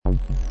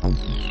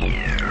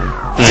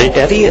The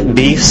Eddie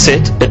B.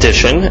 Sit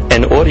edition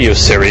and audio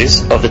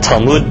series of the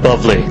Talmud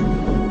Bavli.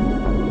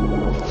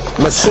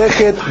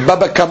 Masechet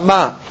Baba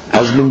Kamma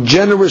has been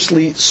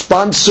generously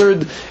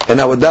sponsored in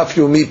our Daf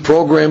Yomi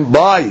program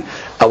by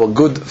our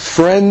good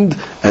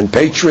friend and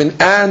patron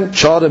and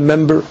charter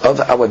member of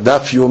our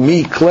Daf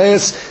Yomi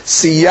class,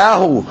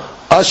 Siyahu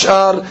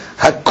Ashar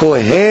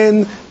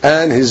HaKohen,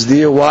 and his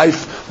dear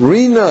wife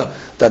Rina,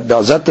 that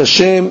B'ezrat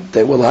Hashem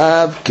they will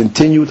have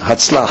continued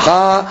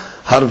Hatzlacha,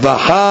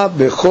 Harvacha,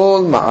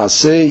 Bechol,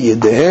 Ma'aseh,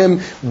 Yedehem,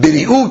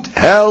 Biriut,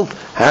 health,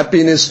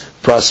 happiness,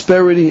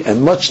 prosperity,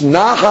 and much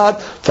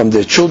Nachat from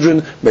their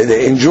children. May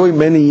they enjoy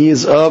many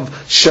years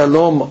of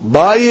Shalom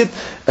Bayit,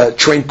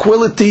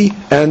 tranquility,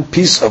 and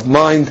peace of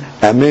mind.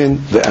 Amen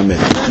ve'amen.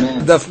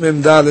 Daf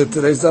Mem Dalet.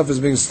 Today's daf is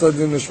being studied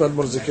in Nishmat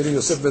Morzekini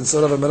Yosef ben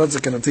Sarah v'Merat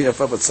Zekanati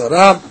Yafa bat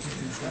Sarah.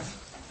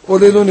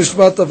 Olelu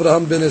Nishmat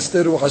Avraham ben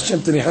Esther u'Hashem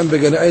Tenicham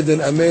began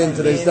Eden. Amen.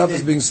 Today's daf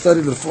is being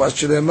studied L'Fuat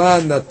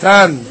Shleman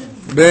Natan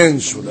ben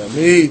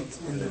Shulamit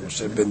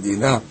Moshe ben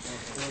Dina.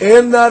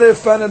 אין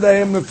נערפן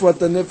עליהם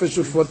רפואת הנפש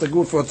ורפואת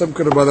הגוף ורפואתם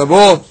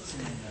כרבלבות.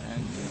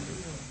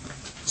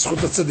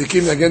 זכות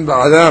הצדיקים יגן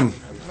בעדם.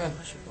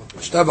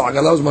 שתה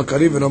בעגלה וזמן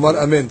קריב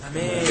ונאמר אמן.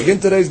 Again,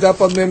 today's daf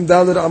on Mem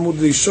Dalet Amud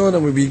Rishon,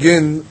 and we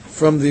begin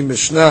from the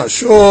Mishnah.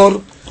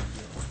 Shiur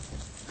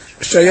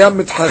שהיה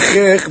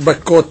מתחכך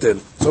בכותל.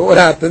 So what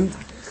happened?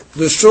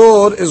 The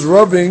shiur is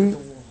rubbing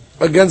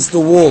against the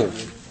wall.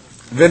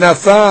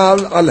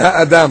 ונפל על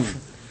האדם.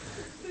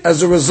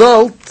 As a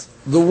result,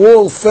 the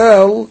wall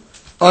fell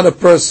on a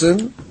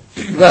person,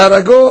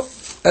 v'harago,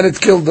 and it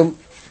killed him.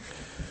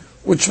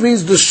 Which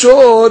means the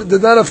shiur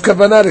did not have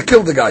kavanah to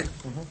kill the guy.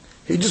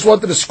 He just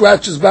wanted to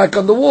scratch his back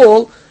on the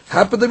wall.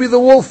 Happened to be the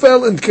wall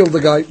fell and killed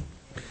the guy.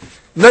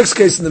 Next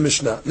case in the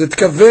Mishnah.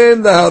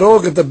 Nitkaven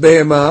laharog et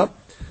behema,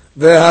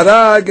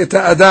 v'harag et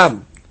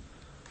adam.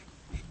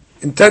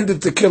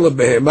 Intended to kill a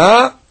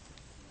behema,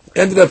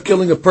 ended up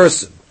killing a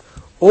person.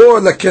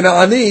 Or la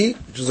Kena'ani,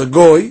 which is a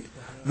goy,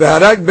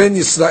 v'harag ben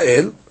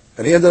Yisrael,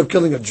 and he ended up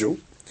killing a Jew.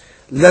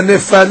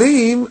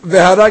 L'nefalim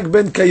v'harag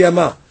ben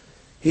kayama.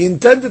 He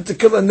intended to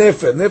kill a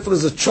nefel. Nefel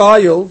is a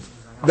child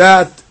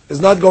that is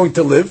not going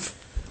to live,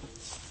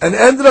 and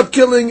ended up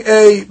killing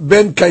a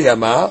ben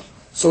kayama.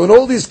 So in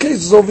all these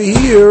cases over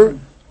here,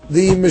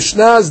 the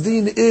Mishnah's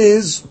din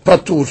is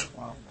patur.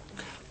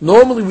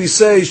 Normally we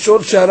say shor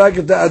sharag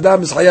et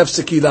adam is hayav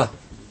sekila,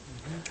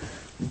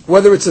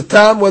 whether it's a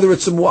tam, whether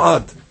it's a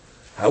mu'ad.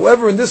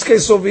 However, in this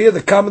case over here,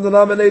 the common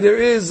denominator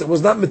is it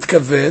was not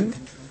mitkaven.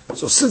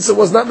 So since it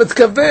was not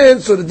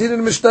mitkaven, so the din in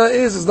the Mishnah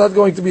is it's not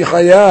going to be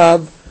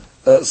hayav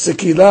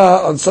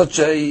sekila on such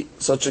a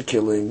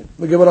killing.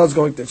 The Gemara is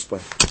going to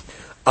explain.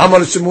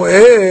 Amar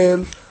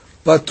Shemuel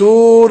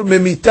patur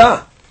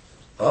memita.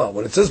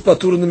 When it says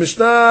patur in the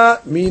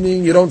Mishnah,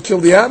 meaning you don't kill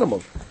the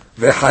animal.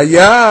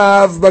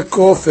 Vehayav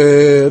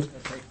bakofer.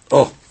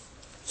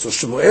 So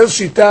Shemuel's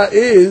shita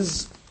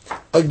is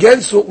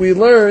against what we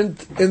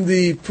learned in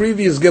the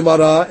previous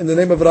Gemara in the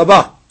name of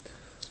Rabbah.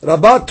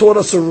 Rabbah taught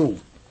us a rule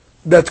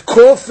that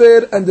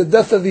kofir and the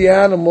death of the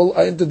animal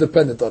are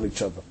interdependent on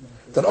each other.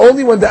 That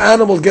only when the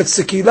animal gets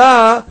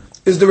sekilah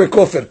is there a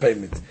kofir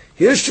payment.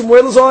 Here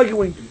Shemuel is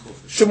arguing.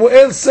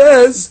 Shemuel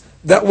says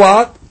that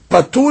what?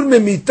 Patur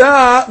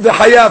memita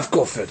v'hayav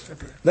kofir.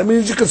 That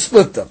means you can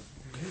split them.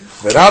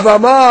 Rav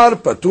Amar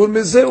patur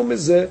mizeh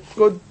u'mizeh.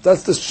 Good.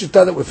 That's the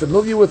shita that we're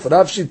familiar with.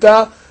 Rav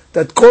shita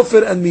that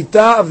kofir and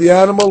mita of the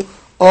animal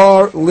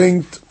are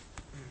linked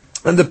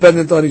and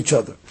dependent on each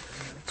other.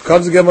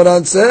 Comes the Gemara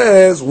and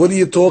says, what are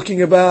you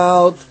talking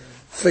about?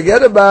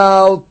 Forget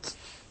about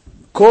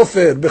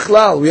kofir,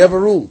 bichlal. We have a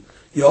rule.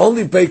 You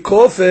only pay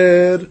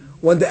kofir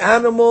when the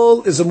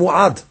animal is a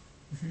mu'ad.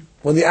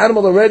 When the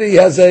animal already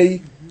has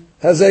a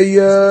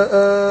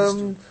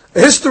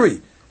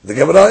history. The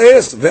Gemara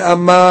asks,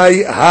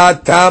 ve'amai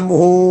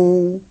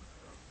ha-tamhu.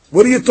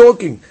 What are you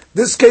talking?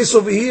 This case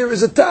over here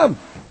is a tam.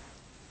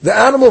 The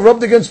animal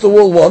rubbed against the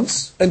wall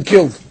once and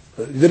killed.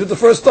 He did it the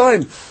first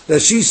time.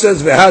 That she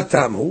says,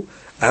 ve'ha-tamhu.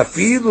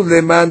 Afilu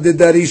leman de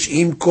darish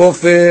im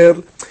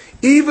kofer.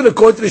 Even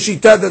according to the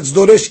shita that's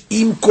doresh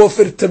im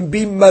kofer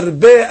tambim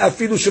marbe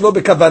afilu shelo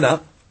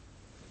bekavana.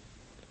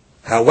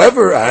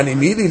 However,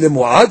 animili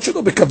lemuad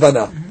shelo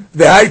bekavana.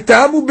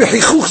 Ve'haitamu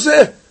bechichuch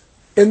zeh.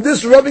 In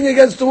this rubbing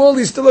against the wall,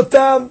 he's still a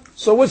tam.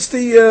 So what's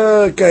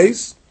the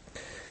case?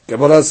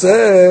 Gemara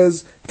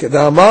says,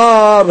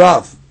 kedamar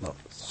Rav. No,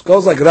 it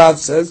goes like Rav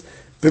says,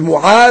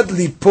 bemuad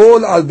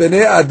lipol al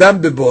bnei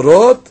adam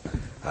beborot,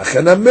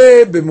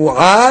 hachaname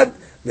bemuad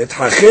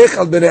netchachech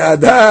al bnei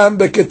adam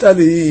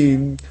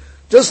beketalim.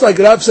 Just like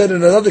Rav said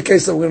in another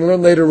case that we're going to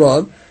learn later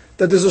on,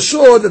 that there's a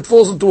shore that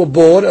falls into a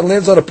board and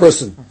lands on a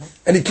person,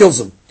 and he kills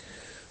him.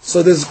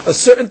 So there's a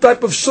certain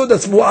type of shore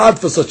that's mu'ad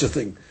for such a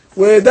thing,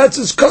 where that's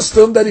his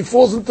custom, that he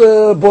falls into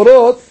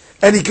borot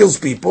and he kills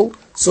people.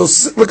 So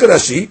look at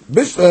Rashi.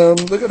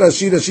 Look at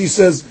Rashi. Rashi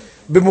says,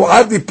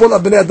 "B'mu'ad lipol al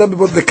bnei adam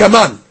beborot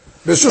v'kaman."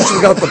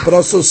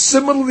 So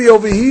similarly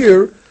over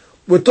here,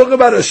 we're talking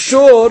about a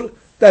shore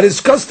that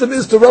his custom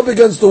is to rub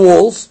against the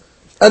walls,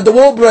 and the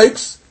wall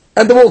breaks,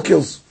 and the wall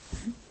kills.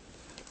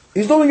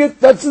 He's doing it.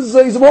 That's his.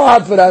 He's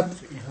mu'ad for that.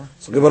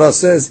 So Gemara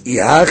says,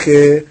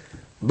 "Ihache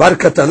bar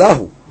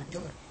katalahu,"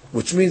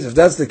 which means if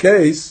that's the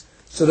case,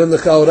 so then the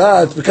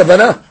chaura it's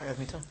b'kavanah.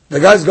 The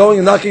guy's going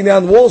and knocking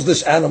down walls.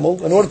 This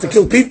animal in order to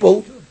kill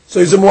people. So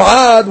he's a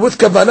mu'ad with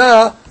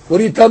kavanah. What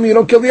do you tell me you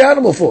don't kill the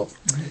animal for?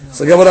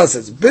 So Gemara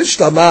says,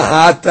 "Bishtama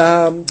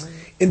hatam."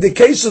 In the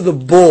case of the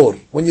boar,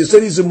 when you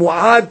said he's a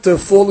mu'ad to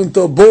fall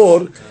into a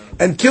boar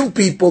and kill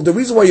people, the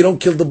reason why you don't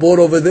kill the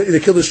boar over there, you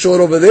kill the shore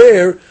over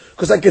there,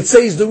 because I could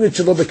say he's doing it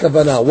shelo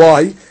b'kavanah.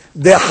 Why?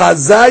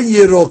 Dechaza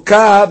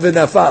yiroka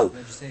v'nafal.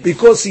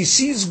 Because he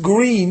sees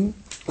green,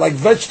 like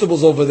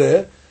vegetables over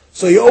there,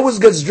 so he always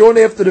gets drawn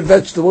after the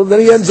vegetable, then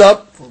he ends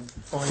up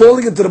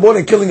falling into the boar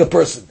and killing a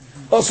person.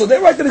 Also,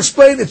 there I can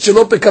explain it's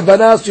shelo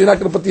b'kavanah, so you're not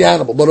going to put the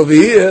animal. But over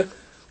here,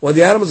 when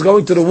the animal's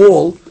going to the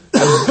wall,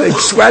 and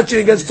scratching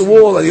against the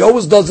wall, and he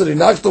always does it, he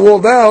knocks the wall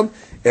down,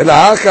 but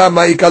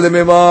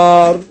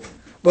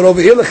over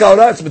here,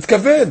 it's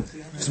mitkaven.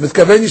 It's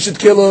mitkaven, you should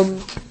kill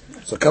him.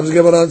 So comes the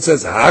Gemara and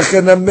says,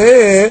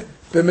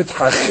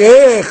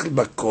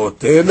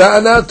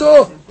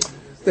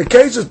 the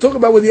case is talking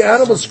about when the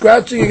animal's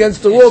scratching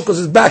against the wall because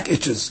his back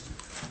itches.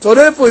 So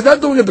therefore, he's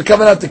not doing it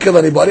becoming out to kill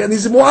anybody, and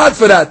he's mu'ad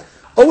for that.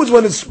 Always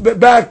when his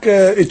back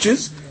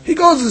itches, he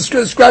goes and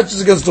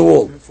scratches against the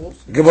wall.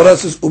 The Gemara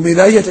says,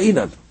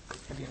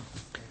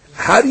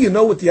 how do you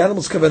know what the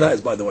animal's kavanah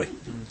is, by the way?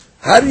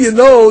 How do you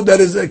know that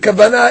his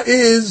kavanah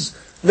is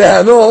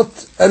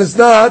lehanot and it's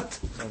not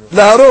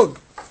laharog?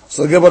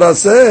 So the Gemara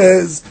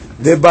says,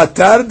 "De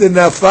batar de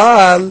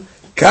nafal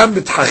kam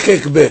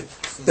mitchachek be."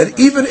 That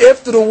even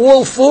after the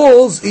wall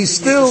falls, he's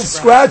still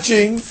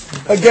scratching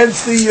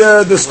against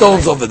the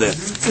stones over there.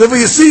 So therefore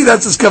you see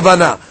that's his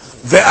kavanah.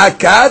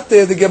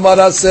 Ve'akate, the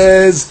Gemara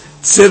says,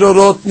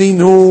 tzirorot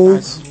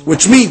ninu,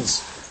 which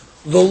means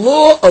the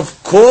law of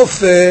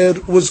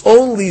kofir was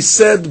only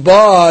said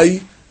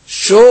by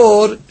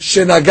shor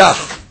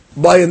shenagach,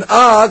 by an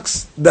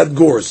ox that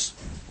gores.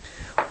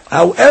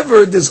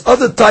 However, there's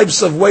other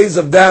types of ways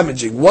of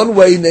damaging. One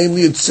way,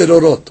 namely, it's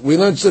tzirorot. We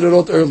learned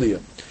tzirorot earlier.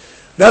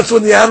 That's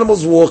when the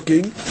animal's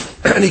walking,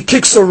 and he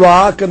kicks a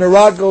rock, and the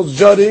rock goes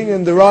jutting,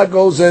 and the rock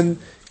goes and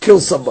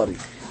kills somebody.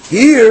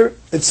 Here,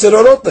 it's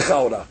tzirorot the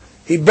chaura.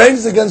 He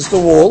bangs against the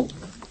wall,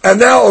 and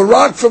now a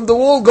rock from the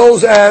wall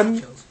goes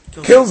and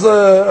kills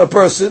a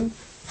person.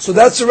 So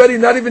that's already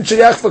not even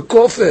shayach for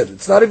kofir.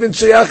 It's not even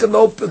shayach in the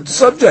open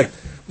subject.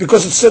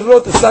 Because it's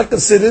tzirorot, it's not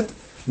considered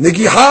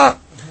negiha.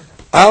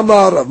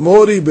 Amar Rav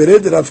Mori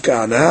bered Rav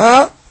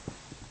Kana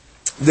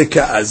de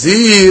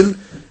ka'azil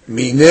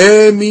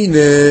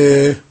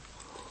mine.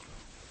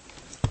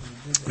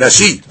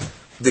 Rashi,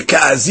 de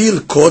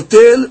ka'azil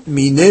kotel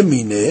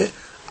mine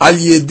al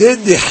yedeh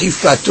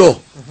dehifato.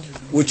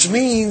 Which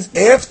means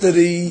after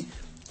the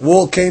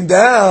wall came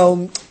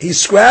down, he's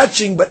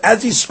scratching, but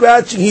as he's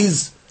scratching,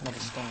 he's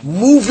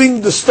moving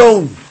the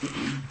stone.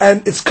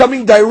 And it's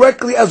coming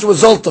directly as a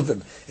result of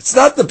him. It's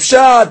not the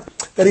pshat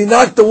that he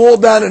knocked the wall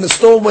down and the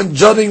stone went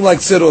jutting like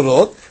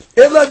tzirorot.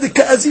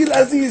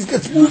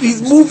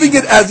 He's moving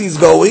it as he's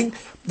going.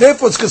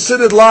 Therefore, it's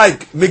considered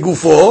like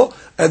migufo.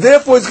 And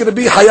therefore, it's going to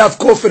be hayav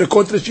kofir,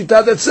 according to the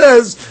shita that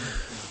says,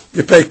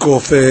 Yipei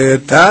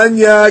kofir,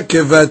 Tanya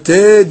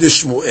kevate de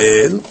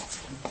Shmuel,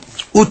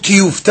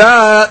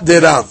 utiyufta de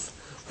Rav.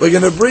 We're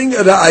going to bring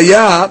a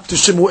ra'ayah to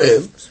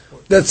Shmuel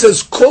that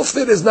says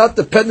kofir is not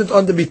dependent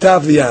on the mitah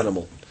of the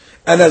animal.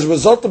 And as a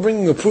result of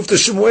bringing a proof to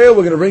Shmuel,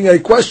 we're going to bring a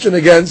question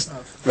against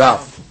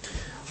Rav.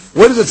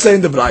 What does it say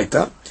in the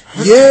Braita?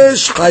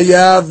 Yesh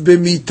chayav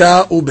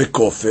b'mita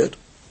u'bekofir.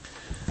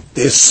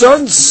 There's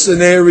some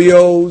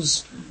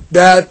scenarios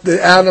that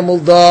the animal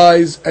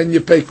dies and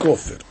you pay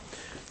kofir.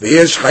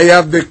 Yesh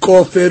chayav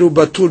b'kofir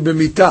u'batur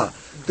b'mita.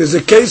 There's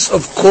a case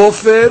of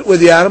kofir where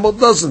the animal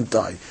doesn't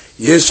die.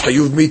 Yesh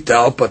chayuv mita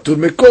u'patur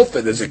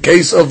mekofir. There's a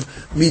case of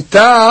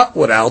mita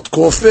without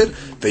kofir.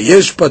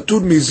 Yesh patur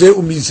mizeh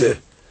u'mizeh.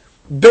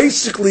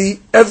 Basically,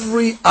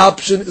 every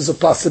option is a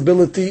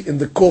possibility in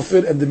the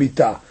kofir and the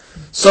mitah.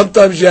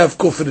 Sometimes you have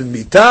kofir and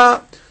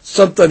mitah,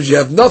 sometimes you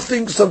have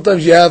nothing,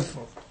 sometimes you have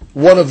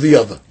one of the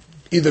other.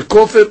 Either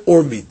kofir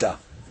or mitah.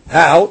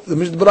 How? The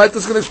Braita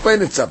is going to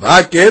explain itself.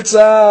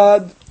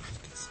 HaKetzad.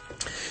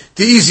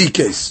 The easy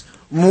case.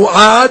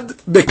 Mu'ad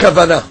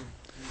bekavana.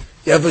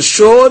 You have a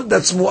shor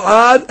that's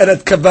mu'ad and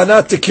at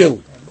kavana to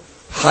kill.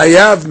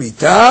 Hayav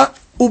mitah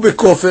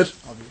ubekofir.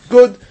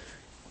 Good.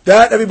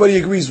 That everybody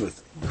agrees with.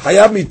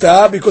 Hayav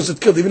mitah because it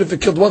killed. Even if it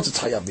killed once, it's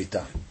hayav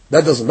mitah.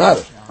 That doesn't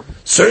matter.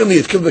 Certainly,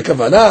 it killed the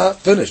kavanah.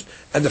 Finished.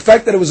 And the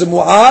fact that it was a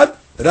mu'ad,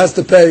 it has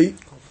to pay.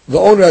 The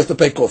owner has to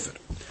pay kofir.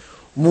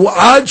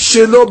 Mu'ad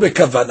shelo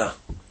bekavanah.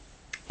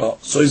 Oh,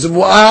 so he's a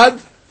mu'ad,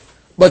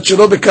 but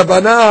shelo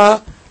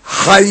bekavanah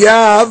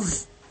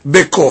hayav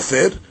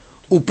bekofir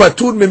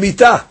upatur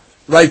memitah.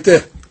 Right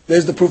there.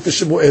 There's the proof of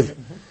Shemuel.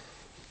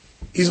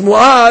 He's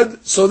mu'ad,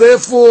 so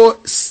therefore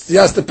he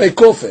has to pay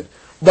kofir.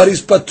 But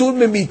he's patur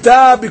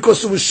memita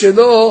because it was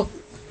shelo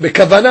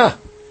bekavanah.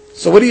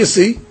 So what do you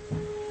see?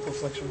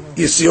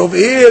 You see over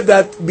here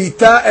that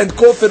mita and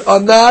kofir are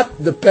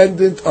not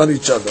dependent on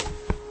each other.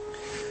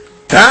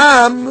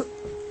 Tam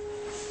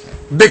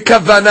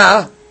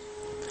bekavana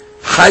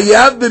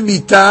chayav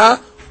b'mita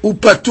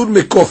upatur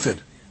mekofir.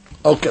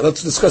 Okay,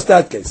 let's discuss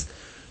that case.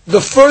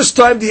 The first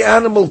time the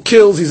animal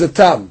kills, he's a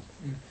tam.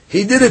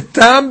 He did it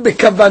tam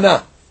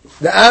bekavana.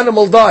 The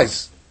animal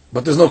dies,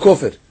 but there's no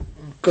kofir.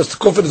 Because the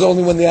kofir is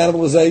only when the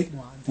animal is a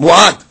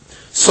mu'ad.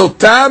 So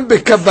tam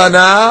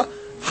bekavana,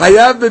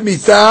 hayav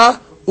b'mita,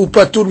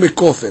 upatur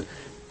mekofir.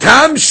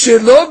 Tam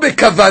shelo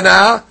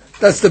bekavana,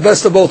 that's the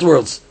best of both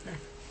worlds.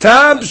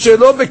 Tam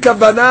shelo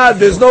bekavana,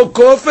 there's no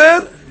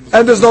kofir,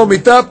 and there's no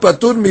mita,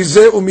 patur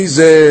mizeh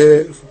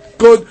umizeh.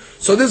 Good.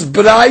 So this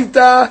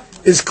braita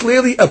is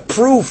clearly a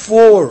proof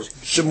for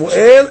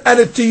Shemuel and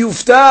a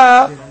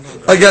tiyufta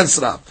against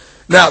Rav.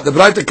 Now the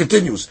braita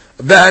continues.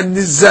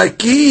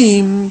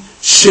 V'anizakim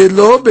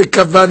shelo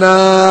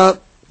bekavana,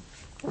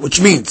 which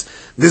means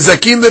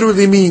nizakin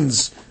literally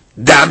means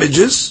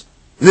damages.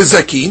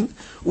 Nizakin,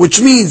 which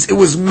means it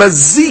was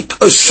mazik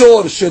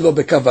ashor shelo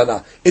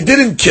bekavana. It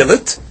didn't kill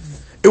it.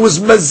 It was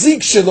mazik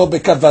shelo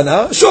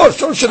bekavana. Shor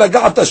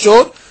shelagat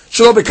ashor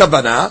shelo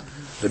bekavana.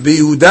 Rabbi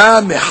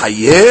Yehuda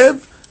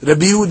mehayev.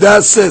 Rabbi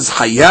Yehuda says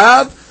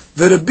hayav.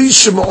 The Rabbi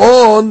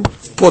Shimon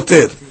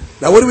poter.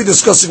 Now what are we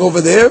discussing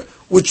over there?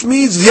 Which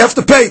means do you have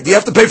to pay? Do you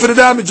have to pay for the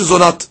damages or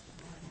not?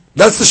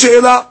 That's the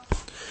she'ela.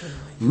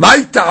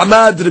 My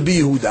ta'amad Rabbi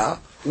Yehuda.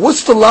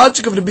 What's the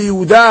logic of Rabbi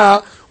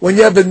Yehuda when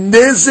you have a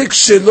nezik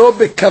shelo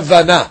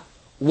bekavana?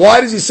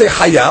 Why does he say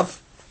hayav?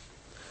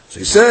 So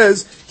he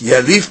says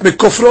yalif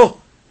mekofro.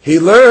 He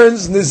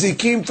learns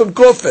nizikim from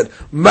kofir.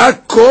 Ma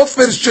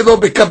kofir shelo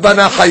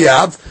bekavana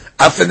hayav.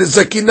 Afen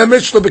nizakin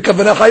namet shelo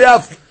bekavana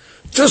hayav.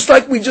 Just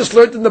like we just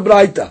learned in the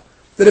Braita,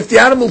 that if the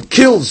animal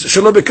kills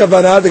shelo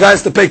bekavana, the guy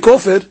has to pay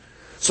kofir.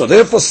 So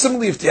therefore,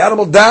 similarly, if the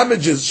animal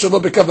damages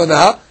shelo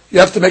bekavana, you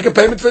have to make a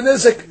payment for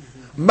nizik.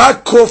 Ma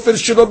kofir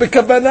shelo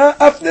bekavana,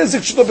 af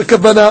nizik shelo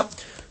bekavana.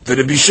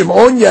 Rabbi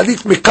Shimon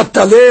yalif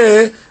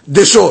mekatale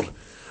deshor.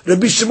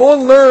 Rabbi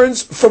Shimon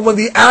learns from when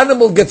the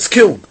animal gets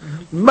killed.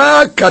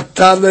 Ma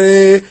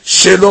katale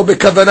shelo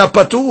bekavana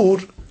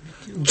patur.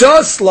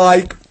 Just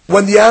like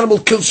when the animal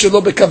kills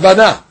shelo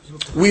bekavana,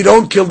 we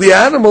don't kill the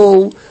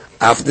animal.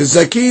 After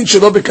zakin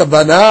shelo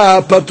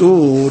bekavana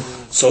patur.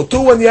 So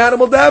too, when the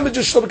animal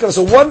damages shelo bekavana.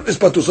 So one is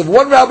patur. So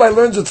one rabbi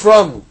learns it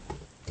from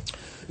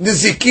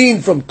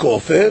nizikin from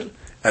kofir,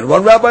 and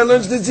one rabbi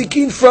learns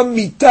nizikin from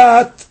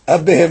mitat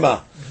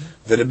abehema.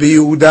 Rabbi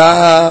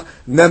Yehuda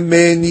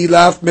nameni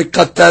laf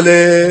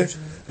mekatale.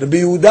 Rabbi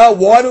Yehuda,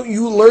 why don't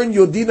you learn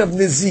your din of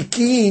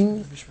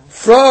nizikin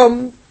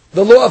from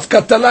the law of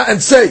katala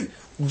and say,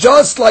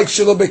 just like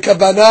shelo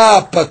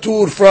bekavana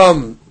patur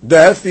from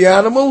death, the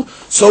animal,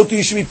 so too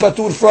you should be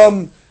patur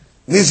from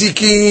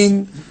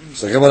nizikin.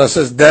 So Gemara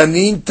says,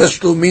 danin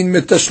tashlumin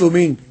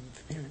metashlumin,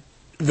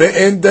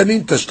 ve'en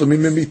danin tashlumin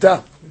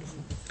memita.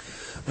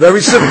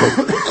 Very simple.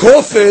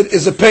 Kofir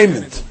is a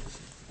payment.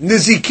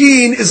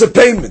 Nizikin is a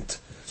payment.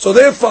 So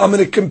therefore, I'm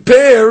going to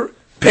compare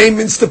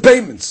payments to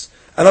payments.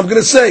 And I'm going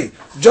to say,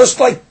 just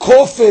like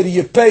kofir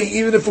you pay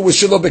even if it was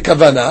shelo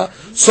bekavana,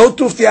 so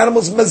too if the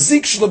animal's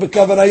mazik shelo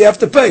bekavana, you have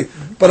to pay.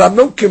 But I'm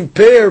not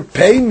compare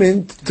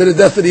payment to the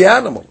death of the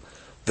animal.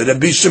 The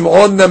Rabbi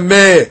Shimon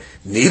nameh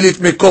nilit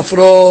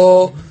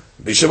mekofro.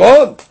 Rabbi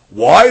Shimon,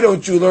 why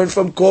don't you learn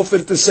from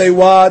kofir to say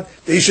what?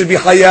 That you should be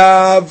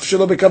hayav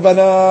shelo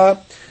bekavana.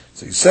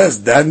 So he says,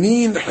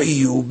 danin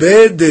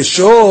hiyube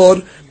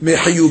deshor me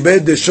hiyube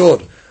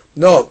deshor.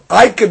 No,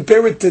 I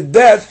compare it to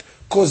death,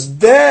 because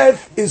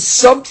death is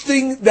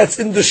something that's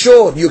in the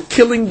shore. You're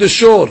killing the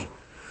shore.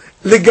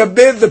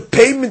 Legabe, the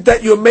payment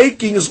that you're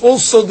making is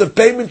also the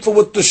payment for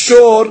what the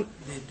shore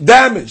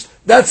damaged.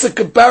 That's a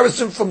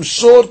comparison from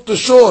shore to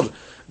shore.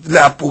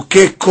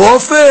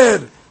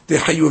 Kofir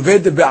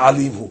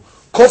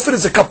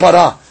is a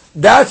kapara.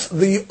 That's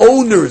the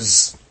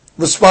owner's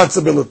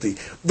responsibility.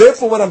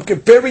 Therefore, when I'm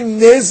comparing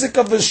nezik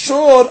of the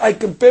shore, I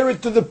compare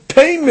it to the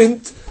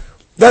payment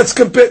that's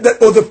compared,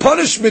 or the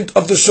punishment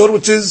of the shore,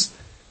 which is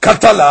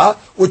katala,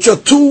 which are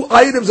two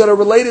items that are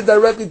related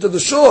directly to the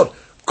shore.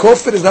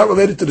 Kofir is not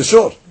related to the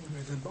shore.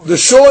 The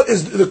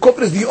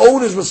kofir is the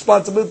owner's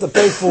responsibility to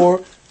pay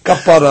for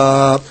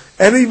kapara.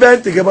 In any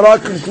event, the Gemara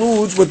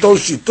concludes with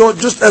those shitot.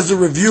 Just as a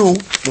review,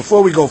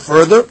 before we go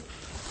further,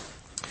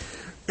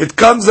 it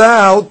comes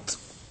out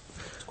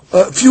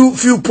a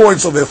few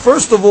points over there.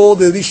 First of all,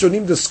 the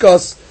Rishonim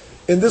discuss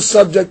in this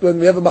subject when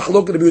we have a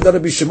mahlok Rabbi Yehuda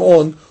Rabbi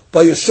Shimon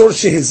by a shor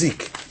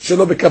shehezik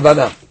shelo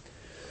bekavana.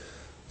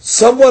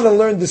 Someone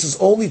learned this is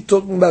only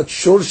talking about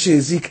shor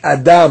shehezik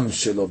adam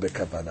shelo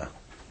bekavana.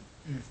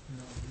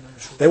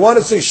 They want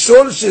to say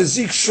shor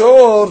shehezik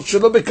shor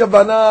shelo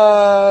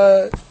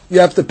bekavana. You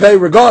have to pay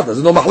regardless.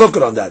 There's no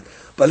mahlok on that.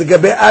 But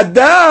legabe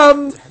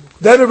adam,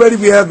 then already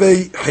we have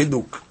a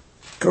hiluk.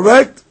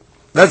 Correct?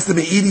 That's the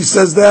Me'idi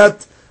says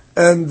that.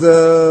 And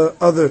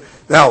other.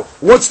 Now,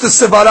 what's the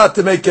sevara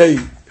to make a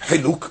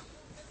hiluk?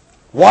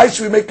 Why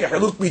should we make a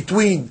hiluk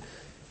between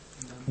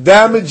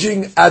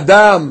damaging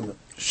Adam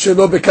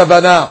shelo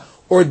bekavana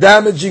or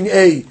damaging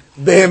a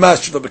behema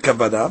shelo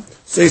b'kavana.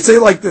 So you say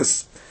like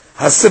this: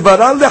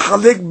 Hasibara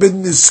lechalek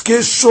ben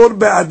niske shor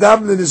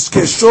be'adam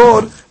leniske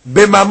shor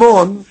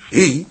b'mamon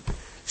hi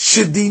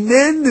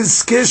shedine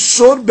niske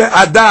shor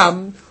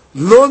be'adam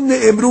lo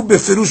ne'emru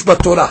befirush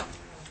b'Torah.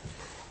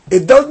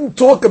 It doesn't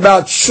talk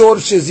about shor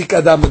shezik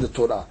adam in the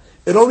Torah.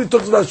 It only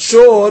talks about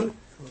shor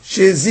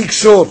shezik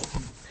shor.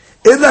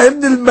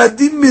 Elahem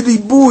nilmadim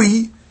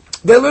miribui.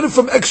 They learn it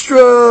from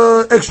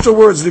extra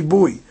words,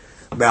 ribui.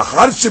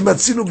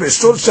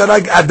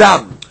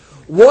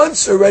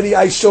 Once already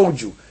I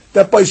showed you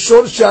that by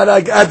shor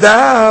sharag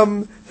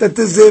adam, that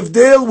there's a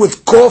deal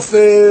with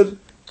kofir,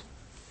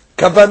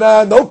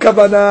 kavana, no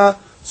kavana.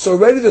 So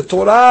already the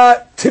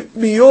Torah tipped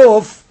me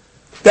off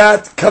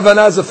that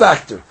kavana is a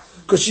factor.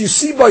 Because you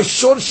see by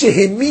shor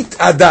shehemit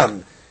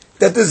adam,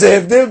 that there's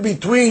a devil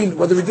between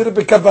whether we did it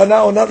by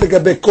kavana or not, like a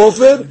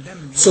kofir.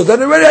 So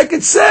then already I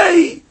could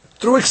say,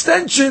 through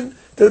extension,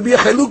 there'll be a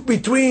chiluk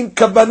between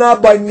kavanah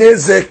by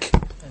nezek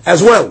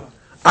as well.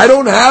 I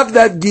don't have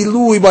that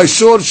gilui by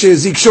shor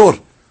shezik shor.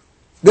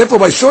 Therefore,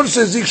 by shor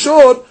shezik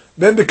shor,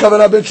 then the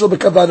kavanah ben shor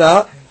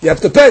bekavanah, you have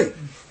to pay.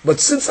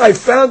 But since I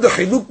found the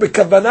chiluk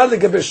bekavanah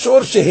legabe shor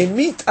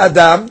shehemit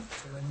adam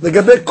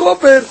legabe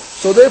koper,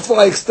 so therefore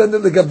I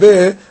extended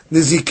legabe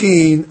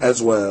nezikin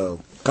as well.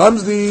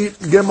 Comes the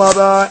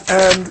Gemara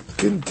and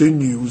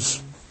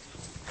continues.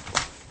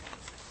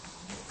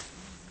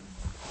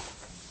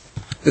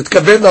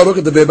 נתכוון להרוג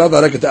את הבהמה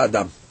והרג את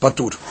האדם.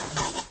 פטור.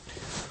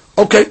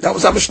 Okay, that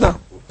was our Mishnah.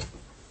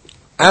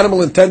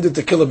 Animal intended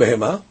to kill a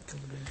behema,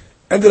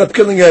 ended up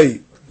killing a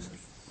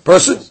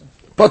person.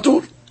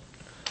 Patur.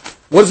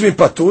 What does it mean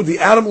patur? The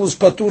animal is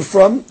patur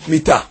from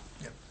mitah.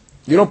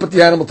 You don't put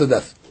the animal to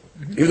death,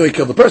 even though you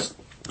killed the person.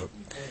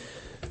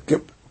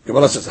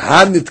 Gemara says,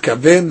 "Han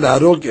nitkaven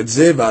laharog et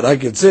ze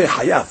v'harag et ze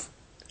hayav."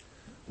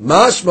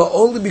 Mashma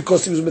only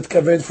because he was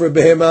mitkaven for a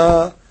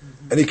behema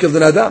and he killed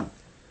an adam.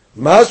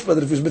 Mashma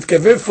that if he was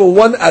mitkaven for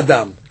one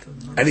adam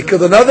and he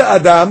killed another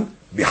adam,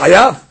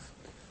 bihayav.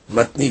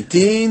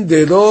 Matnitin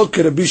delo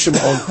keRabbi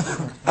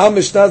Shimon. Our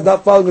Mishnah is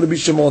not following Rabbi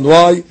Shimon.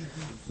 Why?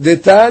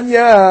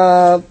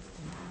 Detanya.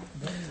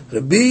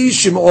 Rabbi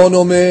Shimon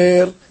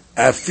omer,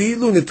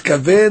 afilu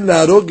nitkaven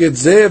laharog et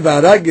ze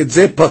v'harag et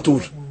ze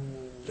patur.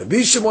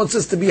 Rabbi Shimon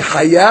says to be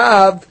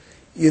hayav,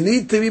 you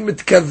need to be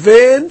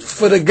mitkaven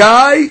for the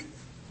guy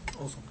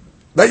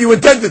that you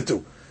intended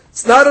to.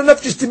 It's not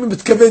enough just to be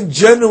mitkaven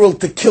general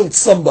to kill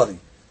somebody.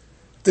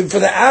 For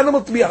the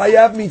animal to be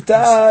hayav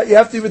mitah, you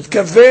have to be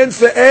mitkaven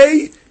for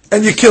A,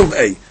 and you killed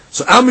A.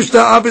 So our Mishnah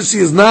obviously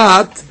is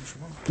not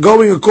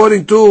going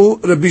according to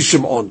Rabbi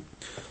Shimon.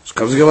 So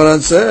comes the Gemara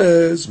and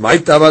says,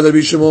 Ma'ita about Rabbi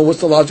Shimon,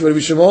 what's the logic of Rabbi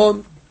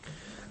Shimon?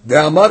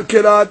 The Amar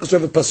Kerat, so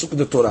we have a pasuk in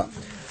the Torah.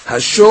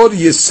 Hashor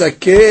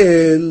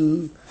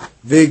yisakel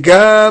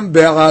vegam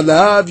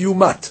be'alav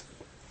yumat.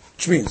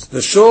 Which means,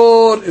 the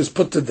shor is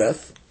put to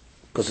death,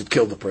 because it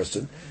killed the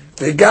person.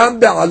 Vegam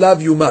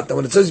be'alav yumat. Now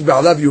when it says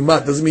be'alav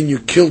yumat, doesn't mean you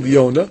killed the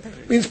owner.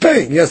 It means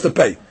paying, he has to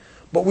pay.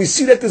 But we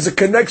see that there's a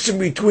connection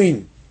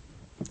between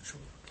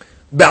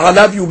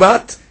be'alav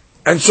yumat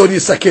and shor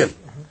yisakel.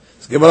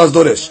 Gemara's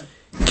doresh.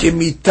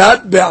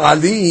 Kimitat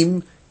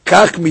be'alim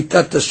kach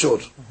mitat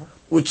tashor.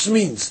 Which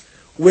means,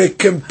 we're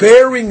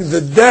comparing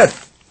the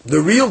death, the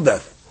real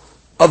death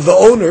of the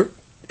owner,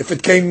 if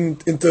it came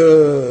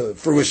into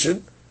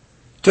fruition,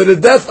 to the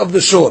death of the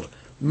shor.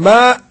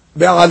 Ma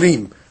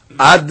be'alim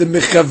ad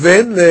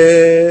mechaven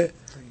le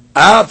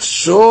af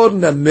shor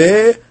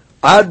nameh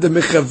ad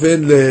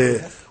mechaven le,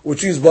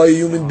 which is by a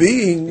human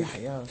being.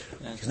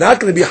 He's not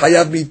going to be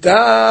hayav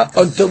mitah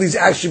until he's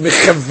actually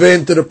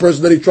mechaven to the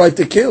person that he tried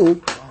to kill.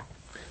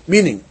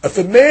 Meaning, if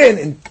a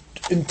man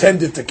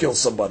intended to kill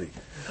somebody,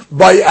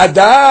 by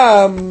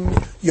Adam,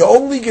 you're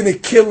only going to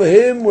kill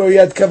him where he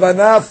had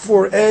kavanah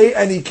for A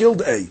and he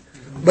killed A.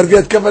 But if he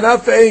had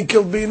kavanah for A and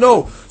killed B,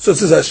 no. So it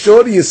says,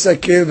 Ashor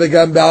yisakel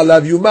v'gam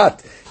be'alav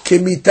yumat.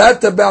 Kemitat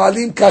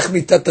ba'alim kach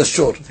mitat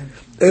ashor.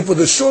 And for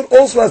the shor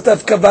also has to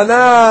have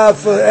kavanah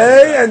for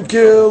A and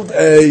killed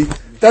A.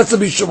 That's the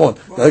Bishimon.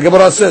 Now the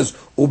Gemara says,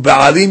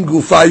 U'ba'alim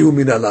gufayu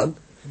minalan.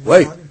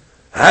 Wait,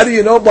 how do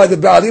you know by the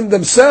ba'alim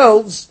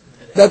themselves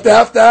that they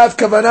have to have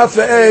kavanah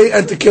for A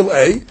and to kill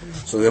A?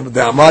 So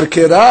the Amar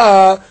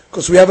Kera,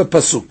 because we have a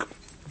pasuk.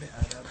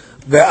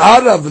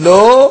 Ve'arav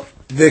lo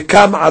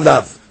ve'kam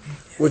alav.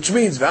 Which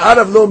means,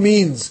 ve'arav lo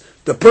means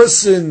the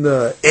person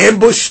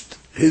ambushed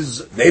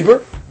his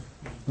neighbor.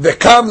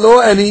 Ve'kam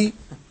lo, and he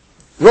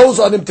rose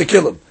on him to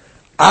kill him.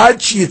 Ad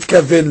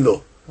sheyitkaven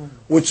lo.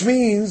 Which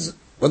means,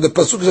 when the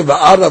pasuk says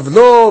ve'arav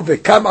lo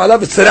ve'kam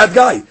alav, it's to that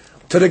guy.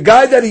 To the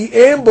guy that he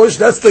ambushed,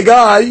 that's the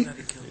guy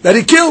that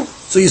he killed.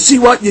 So you see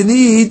what you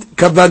need,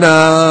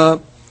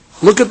 kavanah.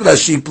 Look at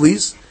Rashi,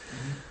 please.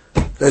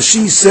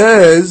 Rashi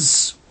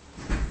says,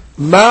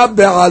 "Ma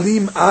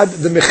be'alim ad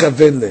the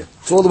mechaven le."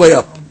 It's all the way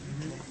up,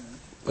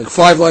 like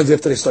 5 lines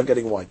after they start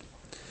getting wide.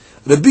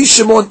 Rabbi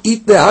Shimon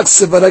eat the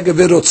haksevara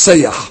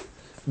geverotzayach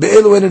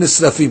be'elu en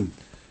nisrafim.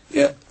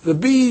 Yeah,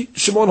 Rabbi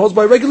Shimon holds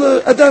by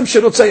regular adam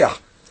sherotzayach.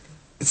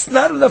 It's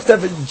not enough to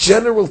have a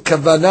general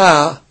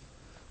kavanah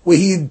where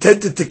he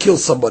intended to kill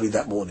somebody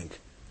that morning.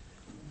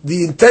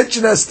 The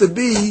intention has to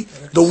be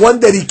the one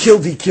that he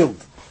killed.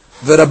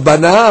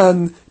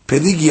 ורבנן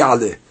פליגי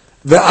עליה.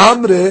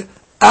 ואמרה,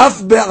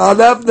 אף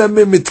בעליו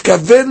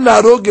מתכוון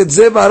להרוג את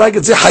זה והרג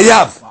את זה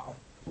חייב.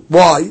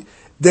 Why?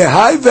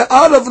 דהי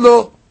וערב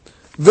לו.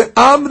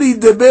 ואמרי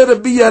דבר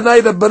רבי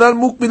ינאי רבנן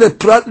מוקמי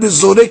לפרט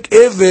לזורק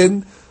אבן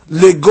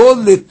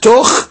לגול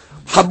לתוך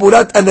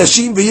חבורת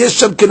אנשים ויש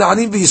שם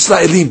כנענים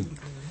וישראלים.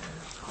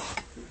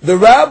 The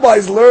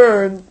rabbis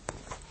learn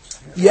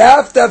you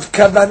have to have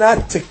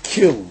kavanah to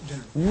kill,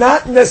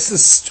 not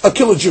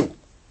kill a Jew,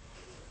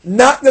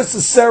 not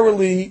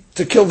necessarily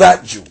to kill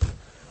that Jew.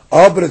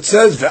 Oh, but it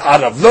says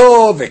ve'arav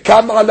lo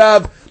ve'kam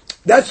alav.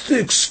 That's to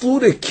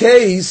exclude a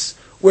case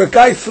where a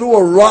guy threw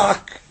a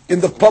rock in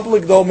the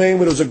public domain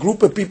where there was a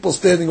group of people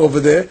standing over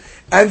there,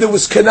 and there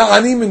was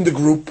Kanaanim in the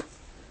group.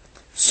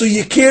 So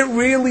you can't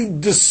really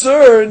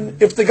discern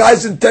if the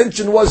guy's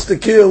intention was to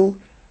kill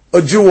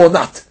a Jew or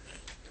not.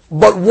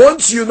 But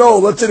once you know,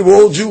 let's say we're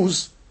all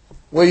Jews,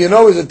 where you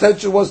know his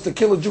intention was to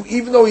kill a Jew,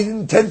 even though he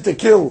didn't intend to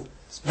kill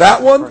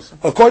that one,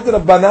 according to the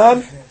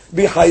Banan,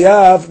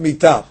 bihayav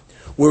mita.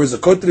 Whereas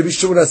according to the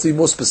Shiur has to be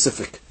more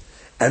specific.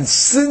 And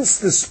since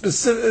the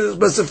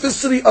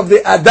specificity of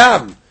the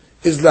Adam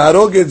is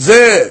laharog et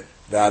zeh,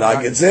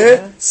 ve'harag et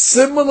zeh,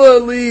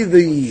 similarly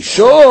the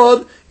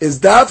Shiur is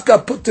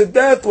dafka put to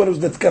death when it was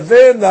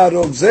mitkaven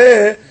laharog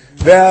zeh,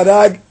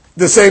 ve'harag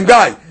the same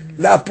guy.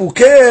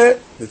 La'pukeh,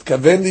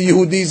 mitkaven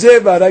liyehudi zeh,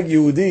 ve'harag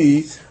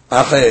yehudi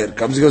acher.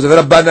 Comes and goes,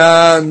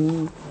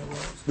 Rabbanan.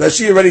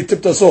 Rashi already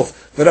tipped us off.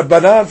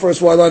 Rabbanan,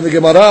 first one on the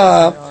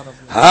Gemara,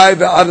 Hai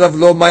ve'arav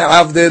lo may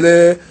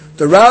avdele.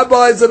 The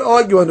rabbis that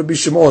argue on Rabbi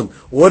Shimon,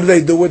 what do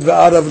they do with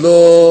ve'arav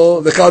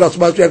lo? The Kauras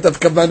must have to have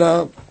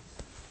kavanah.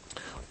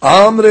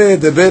 Amre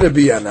deber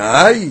Rabbi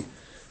Yanai,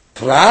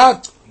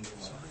 prat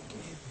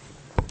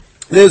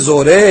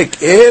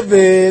lezorek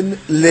even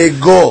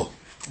lego.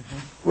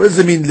 What does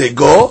it mean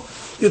lego?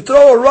 You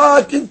throw a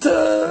rock into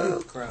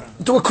a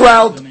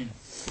crowd.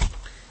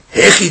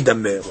 Hechi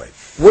dameh.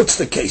 What's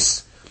the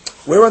case?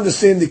 We're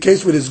understanding the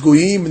case with his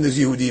goyim and his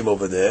Yehudim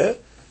over there.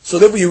 So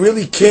therefore you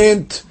really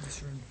can't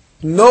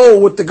know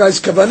what the guy's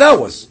kavanah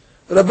was.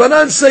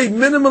 Rabbanan say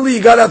minimally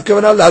you gotta have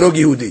kavanah l'harog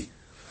Yehudi.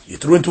 You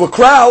threw into a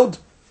crowd,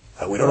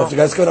 we don't know if the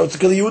guy's kavanah was to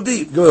kill a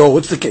Yehudi. Oh,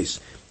 what's the case?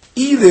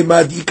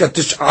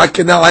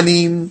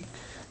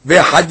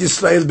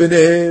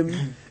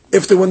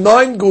 If there were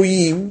 9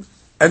 goyim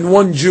and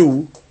 1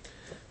 Jew,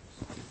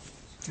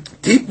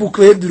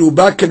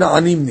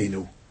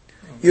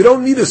 you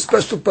don't need a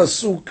special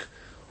pasuk.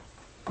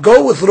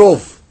 Go with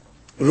Rov.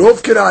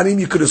 Rov Kanaanim,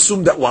 you could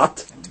assume that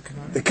what?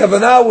 The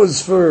kavanah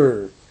was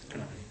for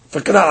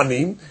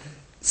Kanaanim.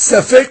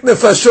 Safek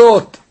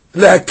nefashot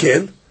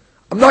le'akil.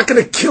 I'm not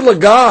going to kill a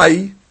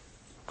guy,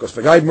 because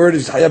the guy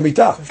murders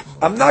hayamita.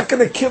 I'm not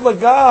going to kill a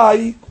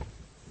guy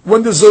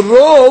when there's a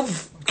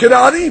Rov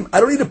Kanaanim. I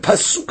don't need a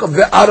pasuk of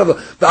the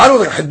Arav. The Arav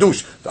is like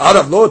Hadush. The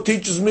Arav law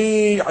teaches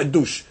me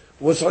Hadush.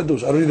 What's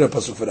Hadush? I don't need a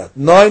pasuk for that.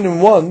 9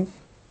 and 1.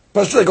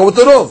 Pasuk, I go with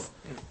the Rov.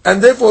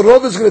 And therefore,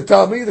 Rov is going to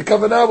tell me the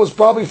kavanah was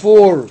probably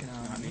for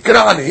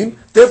Kanaanim.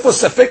 Therefore,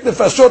 safek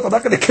nefashot. I'm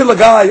not going to kill a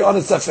guy on a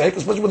safek,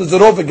 especially when there's a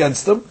Rov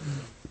against him.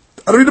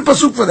 I don't need a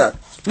pasuk for that.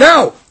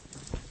 Now,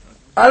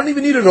 I don't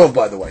even need a Rov,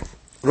 by the way.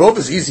 Rov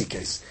is easy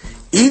case.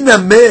 Ina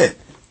me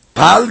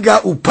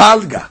palga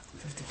upalga.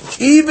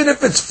 Even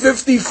if it's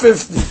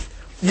 50-50,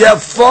 you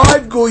have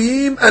 5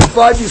 goyim and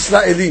 5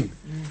 Yisraelim.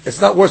 It's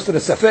not worse than a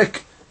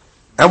safek.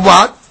 And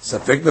what?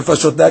 Safek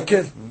nefashot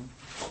dakir.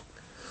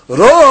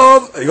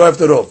 Rov, you go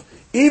after Rov.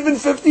 Even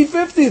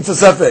 50-50, it's a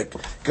safek.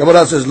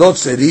 Gemara says, Lo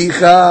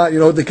tzericha, you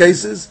know what the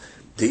case is?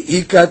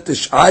 De'ika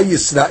tish'a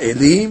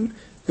Yisraelim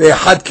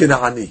ve'had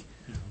Kenaani.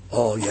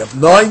 Oh, you have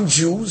 9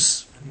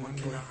 Jews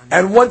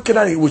and 1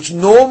 Kenaani, which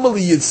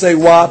normally you'd say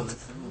what?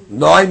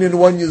 9 and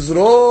 1 is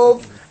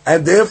Rov,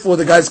 and therefore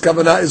the guy's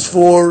kavanah is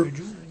for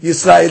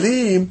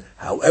Yisraelim.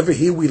 However,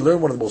 here we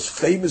learn one of the most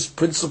famous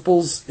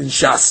principles in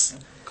Shas.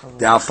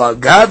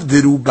 De'afagav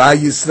deruba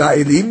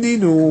Yisraelim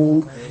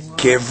ninu.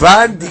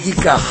 Kevan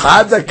di'ika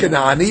chada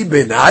Kenaani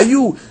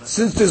benayu.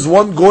 Since there's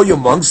 1 goy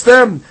amongst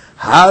them,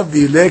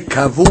 havile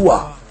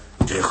kavua.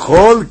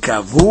 Dechol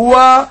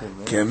kavua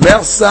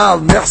kemersa al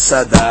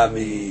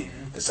mersadami.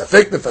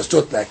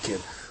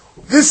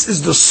 This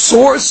is the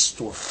source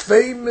to a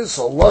famous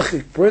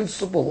halachic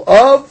principle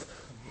of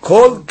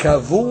kol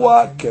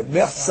kavua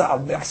kemersa al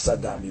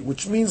mersadami,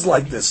 which means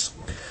like this.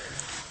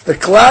 The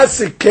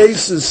classic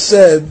case is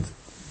said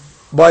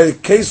by a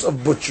case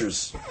of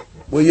butchers,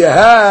 where you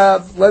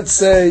have, let's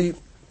say,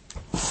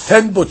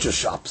 10 butcher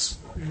shops.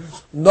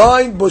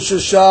 9 butcher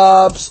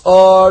shops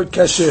are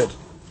kasher,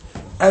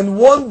 and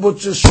 1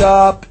 butcher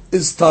shop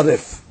is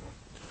tarif.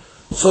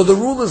 So the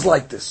rule is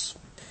like this.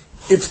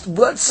 If,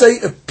 let's say,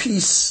 a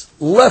piece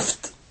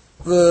left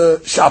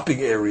the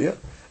shopping area,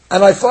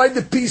 and I find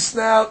the piece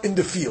now in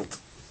the field,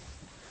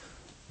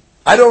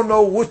 I don't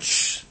know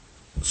which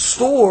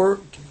store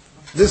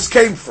this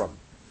came from.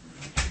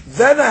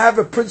 Then I have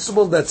a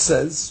principle that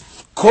says,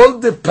 Kol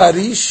de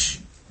parish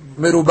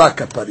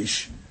merubaka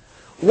parish.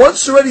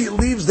 Once already it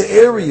leaves the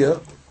area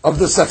of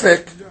the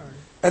safek,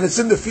 and it's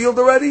in the field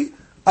already,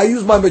 I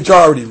use my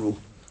majority rule.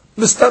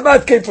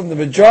 Mistamat came from the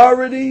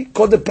majority,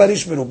 called the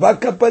parish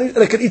merubaka parish,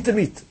 and I can eat the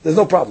meat. There's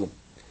no problem.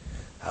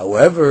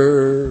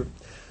 However,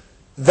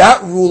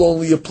 that rule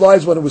only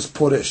applies when it was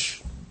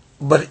porish.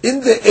 But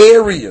in the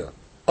area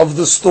of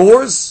the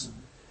stores,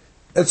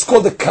 it's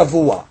called the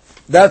kavua.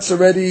 That's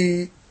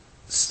already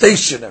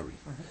stationary.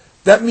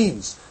 That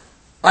means,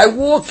 I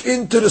walk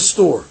into the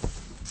store,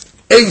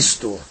 a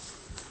store.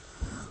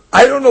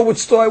 I don't know which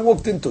store I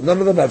walked into. None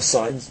of them have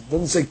signs. It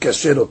doesn't say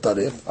kasher or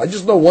tarif. I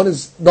just know one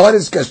is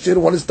kasher,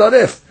 one is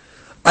tarif.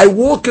 I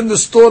walk in the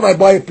store and I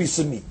buy a piece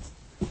of meat.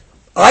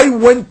 I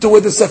went to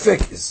where the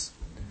safek is.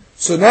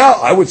 So now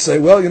I would say,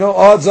 well,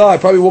 odds are I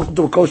probably walked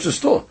into a kosher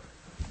store.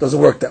 Doesn't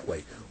work that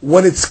way.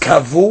 When it's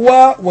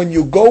kavua, when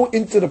you go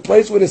into the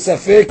place where the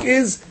safek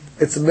is,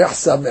 it's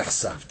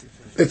mehsa.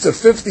 It's a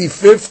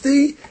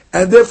 50-50,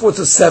 and therefore it's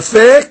a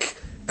safek,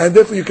 and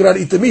therefore you cannot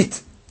eat the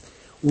meat.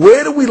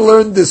 Where do we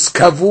learn this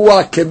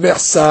kavua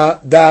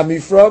kemehsa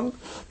dami from?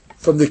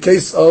 From the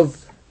case of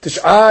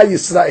Tish'a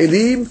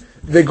Yisraelim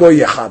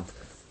vegoy yechad.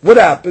 What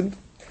happened?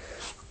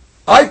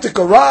 I took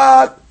a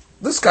rock,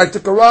 this guy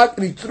took a rock,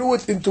 and he threw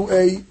it into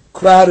a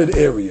crowded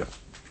area.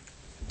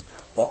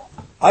 Well,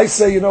 I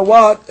say, you know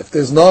what? If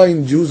there's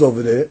 9 Jews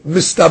over there,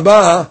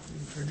 mistaba,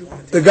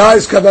 the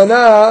guy's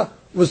kavanah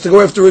was to go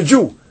after a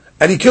Jew.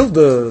 And he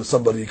killed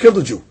somebody, he killed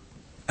a Jew.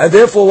 And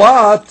therefore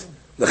what?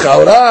 The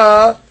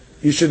chaura,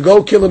 you should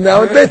go kill him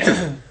now and bet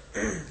him.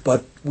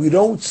 But we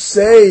don't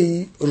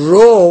say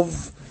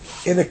rov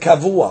in a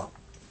kavua.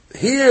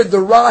 Here the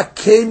rock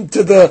came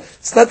to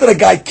it's not that a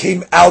guy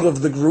came out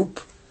of the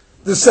group.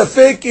 The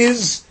safek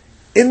is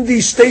in the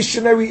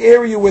stationary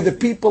area where the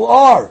people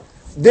are.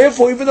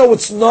 Therefore, even though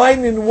it's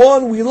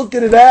 9-1, we look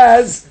at it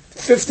as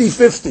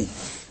 50-50.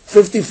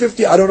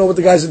 50-50, I don't know what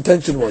the guy's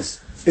intention was.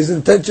 His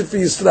intention for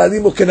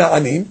Yisraelim or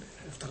Kena'anim.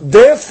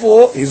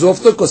 Therefore, he's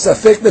off the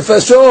kosafek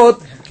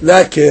nefashot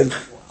lakel.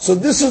 So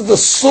this is the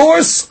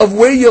source of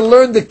where you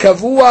learn the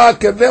kavua,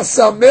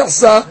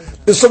 mersa,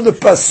 is from the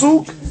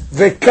pasuk,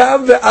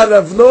 vekam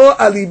ve'aravno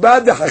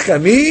alibad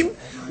hachamim,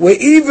 where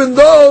even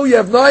though you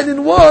have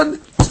 9-1,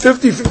 it's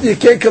 50-50, you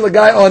can't kill a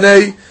guy on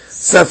a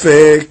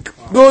safek.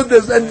 Good,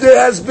 and there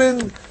has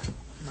been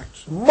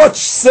much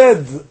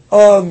said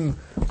on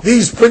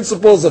these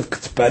principles of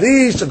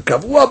parish and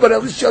kavua, but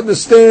at least you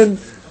understand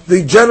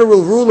the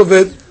general rule of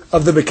it,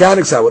 of the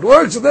mechanics, how it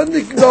works, and then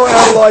you can go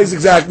analyze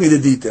exactly the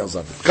details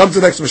of it. Come to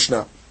the next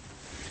Mishnah.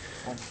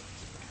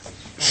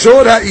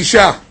 Shor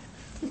ha'isha.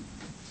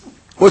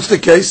 What's the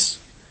case?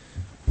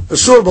 A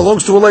shor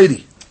belongs to a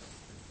lady.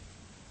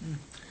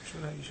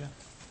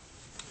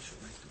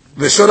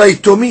 The shor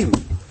ha'itomim.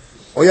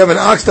 Or you have an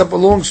ox that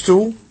belongs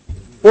to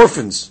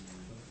orphans.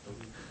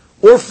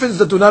 Orphans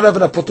that do not have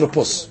an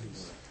apotropos.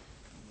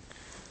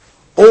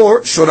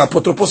 Or shor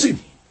apotroposim.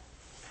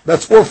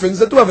 That's orphans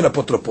that do have an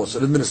apotropos,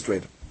 an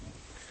administrator.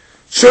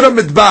 Shor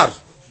midbar.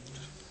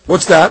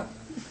 What's that?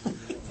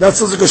 That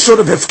sounds like a shor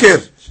of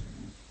hefker.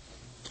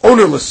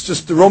 Ownerless,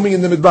 just roaming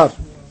in the midbar.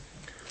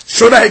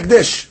 Shor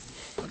ha'egdesh.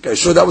 Okay,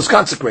 shor that was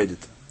consecrated.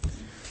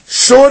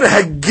 Shor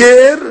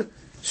hager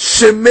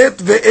shemet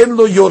ve'en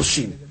lo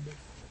yorshim.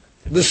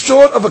 The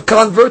shor of a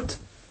convert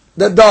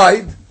that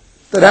died,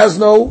 that has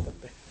no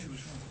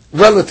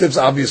relatives,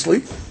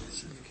 obviously.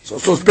 So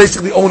it's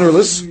basically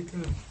ownerless.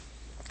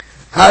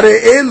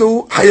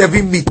 Hare'elu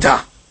hayavim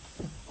mita.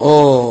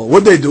 Oh,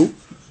 what'd they do?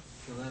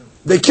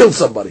 They killed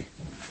somebody.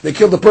 They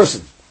killed a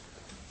person.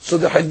 So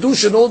the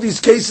hadush in all these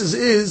cases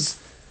is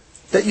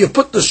that you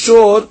put the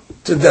shor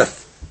to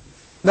death.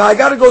 Now I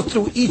got to go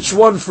through each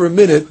one for a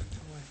minute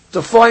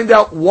to find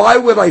out why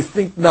would I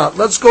think not.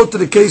 Let's go to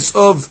the case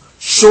of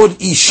shor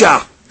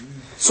isha.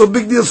 So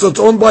big deal. So it's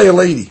owned by a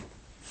lady.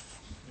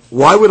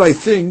 Why would I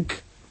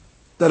think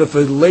that if a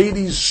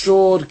lady's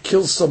shor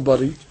kills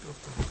somebody,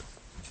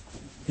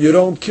 you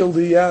don't kill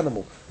the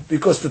animal?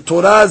 Because the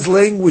Torah's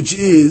language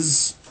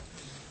is,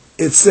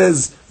 it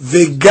says,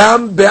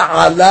 V'gam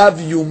be'alav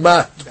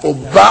yumat, or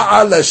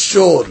ba'al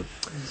ashor.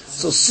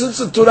 So since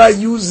the Torah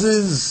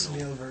uses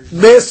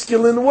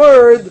masculine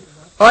word,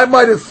 I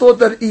might have thought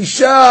that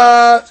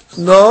Isha,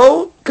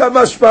 no,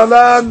 Kamash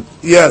Balan,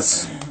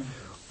 yes.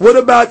 What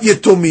about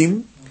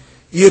Yetomim?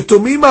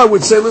 Yetomim, I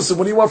would say, listen,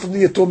 what do you want from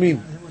the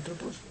Yetomim?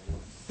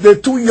 They're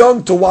too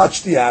young to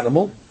watch the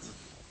animal.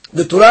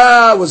 The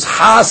Torah was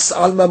Has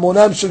al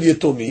Mamonam Shel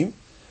Yetomim.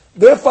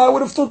 Therefore, I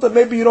would have thought that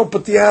maybe you don't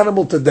put the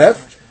animal to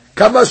death.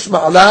 Kamash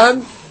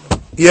Ma'alan,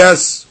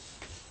 yes.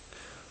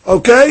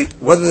 Okay?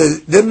 Whether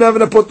they didn't have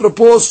an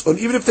apotropos, or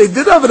even if they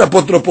did have an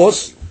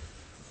apotropos,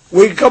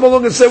 we can come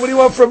along and say, what do you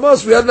want from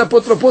us? We had an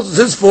apotropos, it's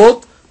his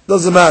fault.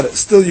 Doesn't matter.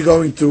 Still, you're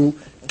going to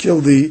kill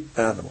the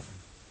animal.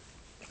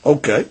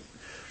 Okay.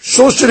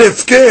 Shosher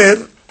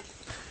Hefker,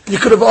 you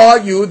could have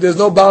argued there's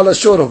no Baal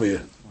HaShor over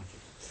here.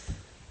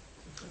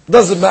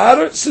 Doesn't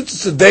matter. Since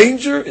it's a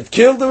danger, it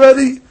killed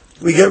already,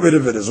 we get rid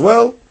of it as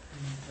well.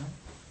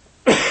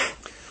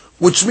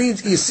 Which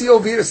means, you see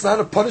over here, it's not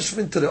a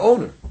punishment to the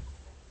owner.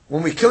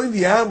 when we're killing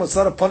the animal, it's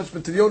not a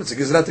punishment to the owner, it's a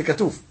Gezrat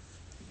Ketuf.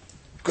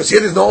 Because here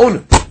there's no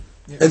owner.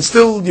 And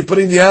still you're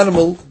putting the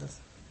animal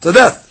to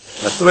death.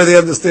 That's the way they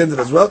understand it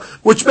as well,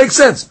 which makes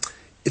sense.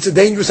 It's a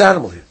dangerous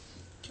animal here.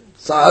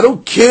 So I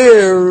don't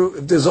care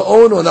if there's an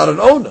owner or not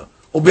an owner.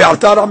 I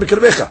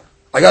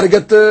got to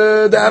get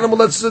the animal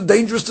that's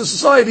dangerous to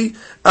society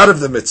out of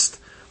the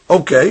midst.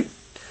 Okay.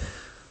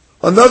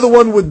 Another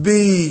one would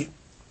be,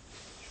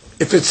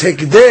 if it's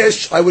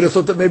Hikdesh, I would have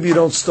thought that maybe you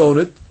don't stone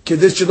it.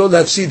 Kiddush, you don't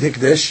have seed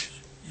Hikdesh.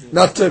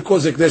 Not to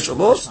cause Hikdesh a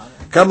loss.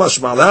 Kamma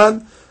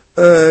shmalan.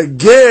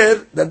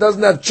 Ger, that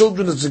doesn't have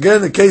children, it's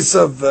again the case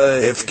of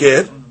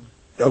Hefker.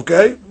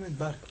 Okay?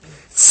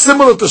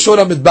 Similar to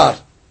Shora Midbar,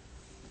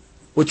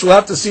 which we'll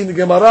have to see in the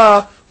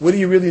Gemara. Where do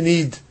you really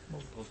need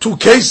two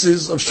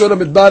cases of Shora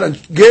Midbar and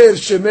Ger,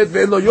 Shemet,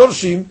 Ve'en Lo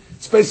Yorshim?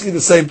 It's basically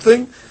the same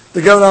thing.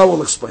 The Gemara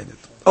will explain it.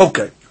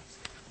 Okay.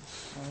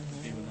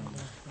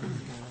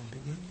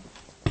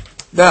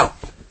 Now,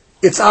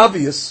 it's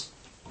obvious,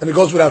 and it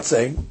goes without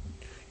saying,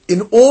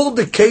 in all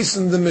the cases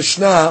in the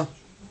Mishnah,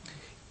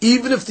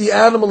 even if the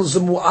animal is a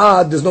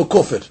mu'ad, there's no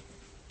kofir,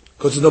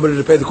 because there's nobody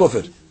to pay the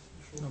kofir,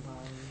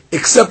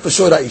 except for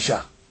Shora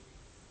Isha.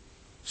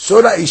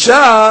 Shora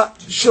Isha,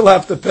 she'll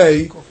have to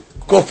pay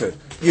kofir.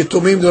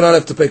 Yitumim do not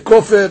have to pay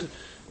kofir.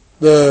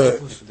 The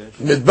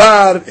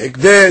Midbar,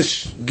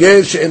 Hekdesh,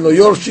 Ger, She'en Lo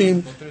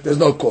Yorshim, there's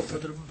no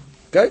kofir.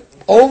 Okay?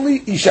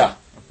 Only Isha.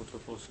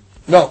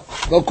 No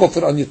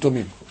kofir on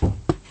Yitumim.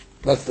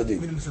 That's the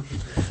deal.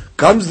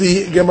 Comes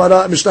the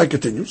Gemara, Mishnah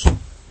continues.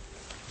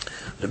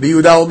 Rabbi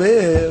Yehuda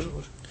Omer,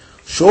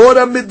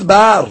 Shora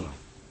Midbar,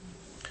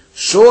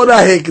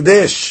 Shora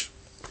Hekdesh,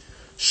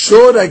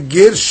 Shora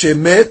Ger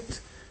Shemet,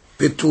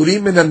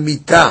 Peturim min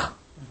al-Mita,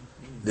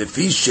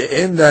 Lefi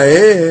she'en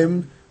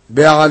lahem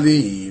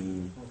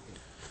be'alim.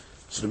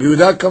 So Rabbi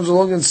Yehuda comes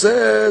along and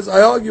says,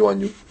 I argue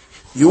on you.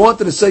 You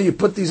wanted to say you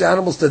put these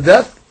animals to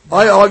death?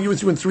 I argue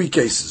with you in three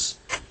cases.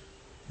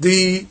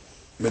 The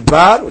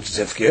Midbar, which is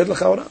Hefker,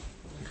 l'chaura,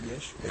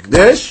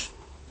 Hekdesh,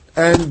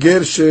 and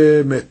Ger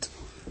Shemet.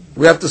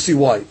 We have to see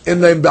why. In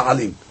lahem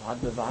be'alim.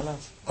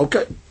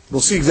 Okay.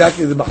 We'll see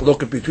exactly the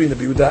mahloket between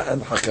Rabbi Yehuda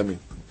and Hakamim.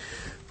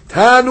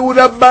 Tanu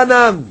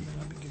Rabbanan.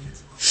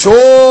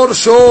 Shor.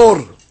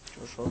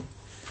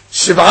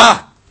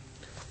 Shiv'ah.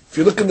 If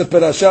you look in the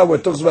parasha where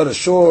it talks about a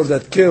shor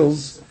that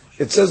kills,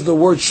 it says the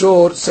word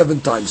shor 7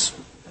 times.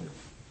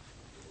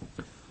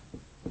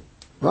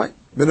 Right?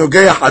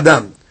 Benogeach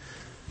Adam.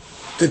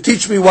 To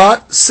teach me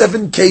what?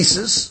 7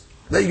 cases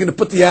that you're going to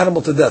put the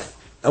animal to death.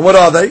 And what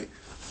are they?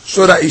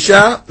 Shora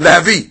Isha,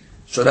 Lavi.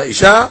 Shora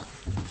Isha,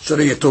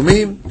 Shora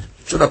Yetumim,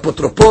 Shora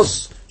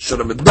Potropos,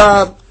 Shora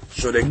Midbar,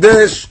 Shora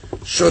Hekdesh,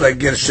 Shora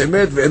Ger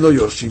Shemet, Ve'en Lo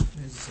Yorshim.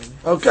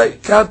 Okay,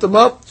 count them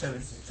up.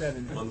 7.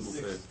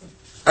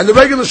 And the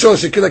regular Shor,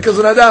 she kills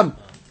an Adam.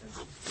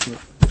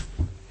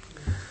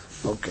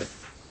 Okay.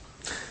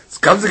 So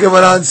comes the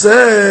Gemara and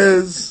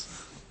says,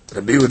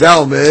 Rabbi Yehuda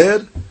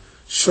Omer,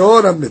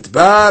 Shora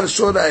Midbar,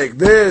 Shora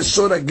Hekdesh,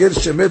 Shora Ger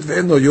Shemet,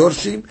 Ve'en Lo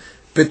Yorshim,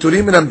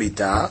 פטורים מן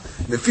המיתה,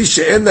 לפי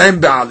שאין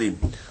להם בעלים.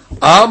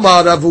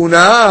 אמר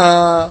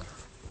רבונה,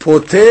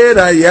 פוטר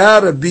היה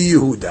רבי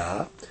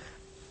יהודה,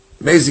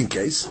 amazing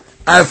case,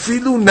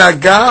 אפילו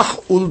נגח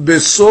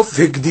ולבסוף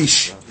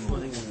הקדיש.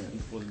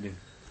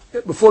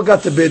 Before it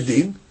got to bed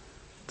din,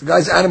 the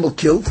guy's animal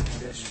killed,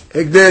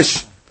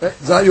 הקדש,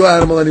 it's not your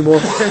animal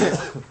anymore,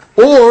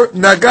 or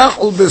נגח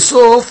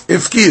ולבסוף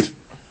הפקיר,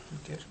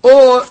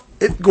 or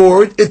it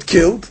gored, it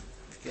killed,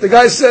 the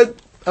guy said,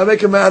 I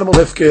make my animal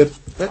hefker.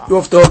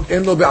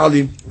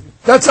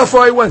 That's how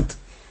far I went.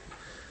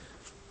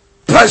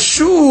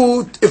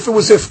 Pashut, if it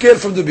was hefker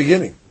from the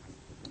beginning.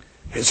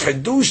 His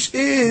hadush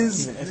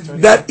is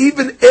that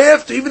even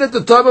at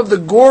the time of the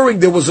goring,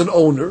 there was an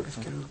owner,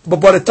 but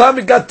by the time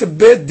it got to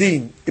bed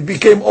din, it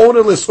became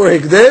ownerless or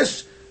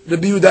hekdesh, the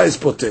Yehuda is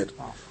poter.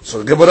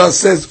 So the Gemara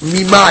says,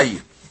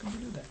 Mimai.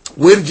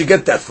 Where did you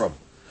get that from?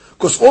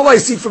 Because all I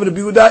see from the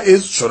Yehuda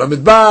is Shora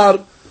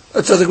Midbar.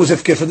 It says it was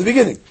hefker from the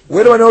beginning.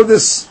 Where do I know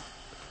this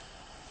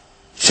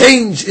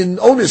change in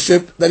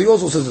ownership that he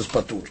also says is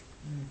patur?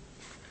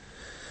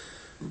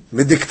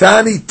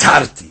 Mediktani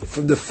tarti,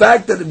 from the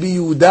fact that Rabbi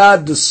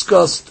Yehuda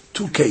discussed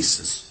 2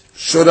 cases,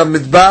 Shora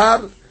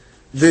Midbar,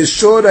 the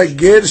Shora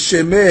Ger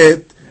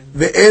Shemet,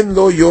 ve'en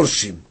lo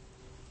yorshim,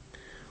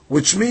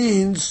 which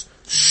means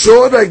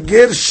Shora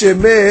Ger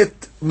Shemet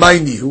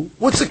mainihu.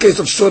 What's the case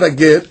of Shora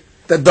Ger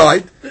that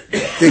died?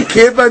 The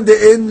kevan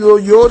de'en lo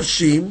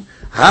yorshim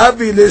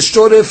havi le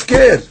Shora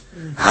Hefker.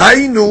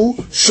 Hainu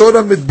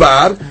Shora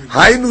Midbar,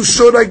 Hainu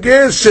Shora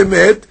Ger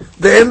Shemet,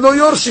 ve'en lo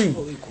yorshim.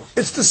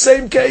 It's the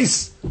same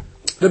case.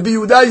 Rabbi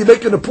Yehuda, you're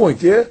making a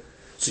point, yeah?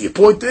 So your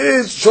point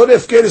is, Shora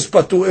Hefker is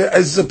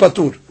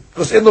patur,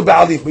 because en lo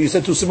ba'alim, but you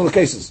said 2 similar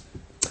cases.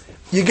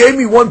 You gave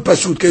me one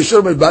pashut case,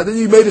 Shora Midbar, then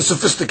you made a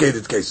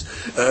sophisticated case.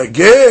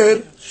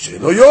 Ger,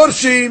 she'en lo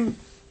yorshim,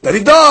 that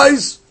he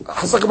dies,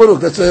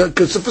 that's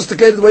a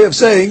sophisticated way of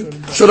saying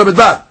Shora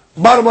Midbar.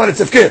 Bottom line, it's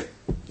Hefker.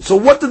 So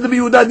what did the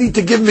Yehuda need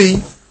to give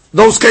me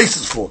those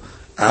cases for?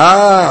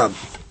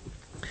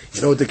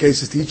 You know what the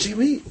case is teaching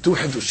me? Two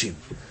Hidushim.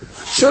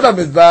 Shura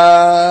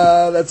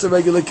Midbar, that's a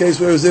regular case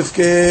where it was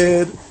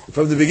Ifkir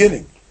from the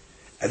beginning.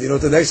 And you know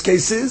what the next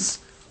case is?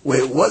 Where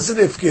it wasn't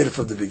Ifkir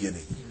from the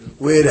beginning.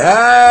 Where it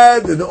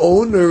had an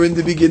owner in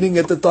the beginning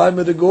at the time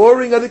of the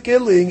goring of the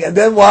killing, and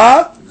then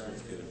what?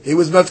 He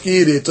was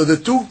mafkirid. So the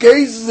two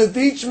cases that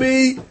teach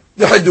me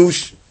the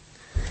Hidush.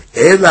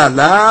 Ela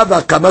la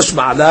v'kamash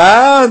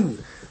ma'lan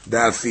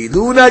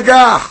da'afilu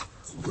nagah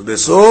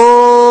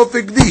u'besof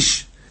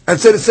ikdish. And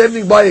say the same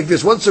thing by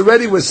Ikdish. Once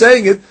already we're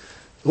saying it,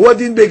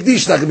 Huadin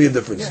Be'ikdish, not going to be a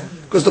difference.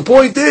 Because the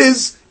point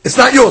is, it's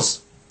not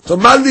yours. So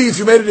Maldi if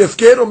you made it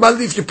Ifkir, or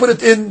Maldi if you put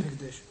it in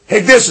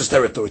Hekdesh's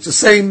territory. It's the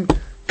same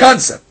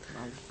concept.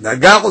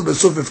 Nagahul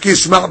Besuf Ifkir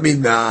Shma'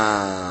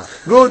 Mina.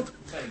 Good.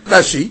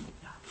 Rashi.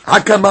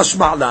 Hakama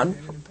Shma'lan.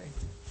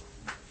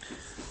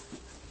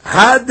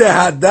 Had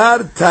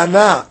Hadar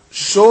Tana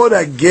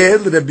Shora Ger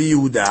Rabbi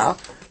Yehuda.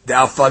 The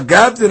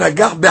Afagav the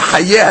Nagah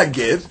Behaye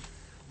Hager.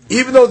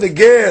 Even though the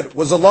ger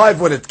was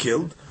alive when it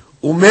killed,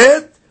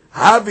 umed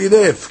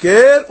havile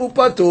ifker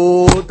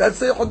upatur. That's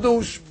the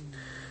Hudush.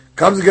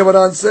 Comes the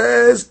Gemara and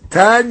says,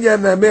 Tanya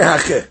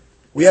namehache.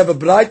 We have a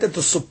braita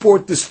to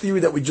support this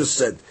theory that we just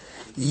said.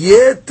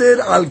 Yeter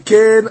al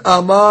ken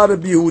amar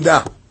Rabbi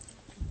Yehuda.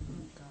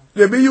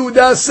 Rabbi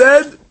Yehuda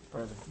said,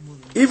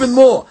 even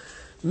more.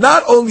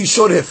 Not only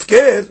shor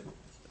hefker,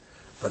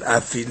 but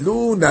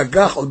afilu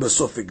nagah ol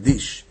besof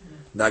ikdish.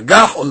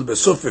 Nagah ol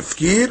besof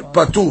ifkir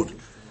patur.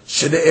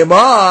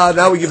 Shne'emar,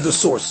 now we give the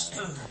source.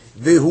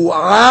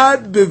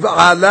 V'hu'ad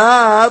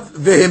b'v'alav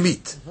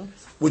v'hemit.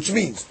 Which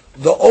means,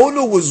 the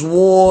owner was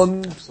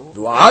warned,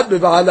 v'hu'ad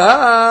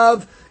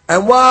b'v'alav,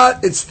 and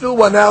what? It still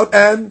went out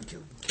and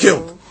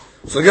killed.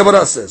 So the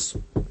Gemara says.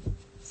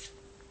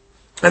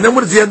 And then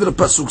what does the end of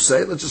the pasuk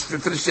say? Let's just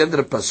finish the end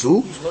of the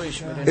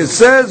pasuk. It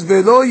says,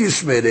 V'lo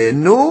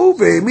yishmerenu,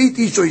 v'hemit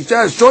isho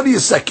isha, shori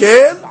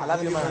yisaker,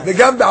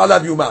 v'gam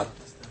b'alav yumar.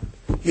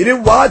 You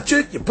didn't watch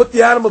it, you put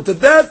the animal to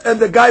death, and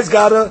the guy's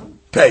gotta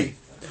pay.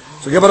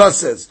 So Gemara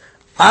says,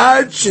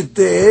 Ad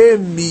sheteh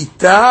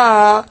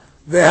mita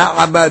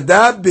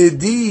ve'ha'amada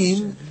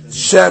bedin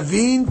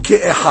shavin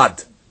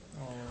ke'ehad.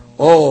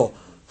 Oh,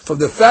 from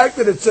the fact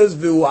that it says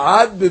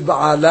v'u'ad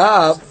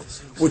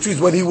b'ba'alav, which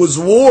means when he was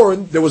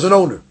warned, there was an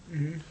owner.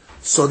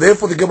 So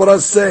therefore the Gemara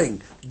is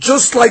saying,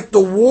 just like the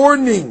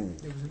warning,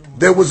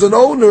 there was an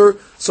owner,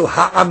 so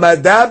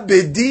ha'amada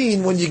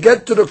bedin, when you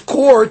get to the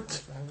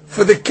court,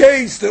 for the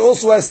case, there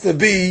also has to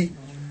be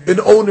an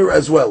owner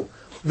as well.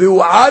 That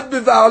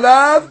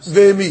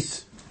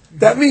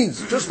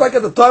means, just like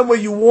at the time where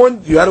you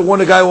warned, you had to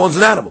warn a guy who owns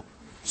an animal.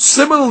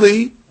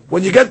 Similarly,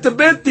 when you get to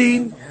Bet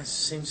Din,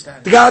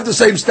 the guy had the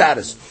same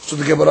status. So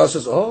the Gemara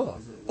says, oh,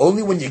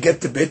 only when you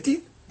get to Bet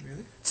Din?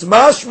 It's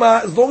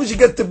mashma, as long as you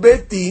get to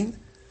Bet Din,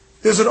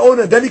 there's an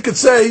owner. Then he could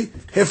say,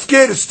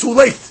 Hefker, it's too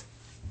late.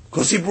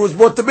 Because he was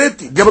brought to Bet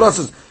Din. Gemara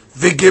says,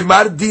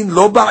 V'gemar din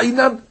lo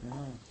ba'inan?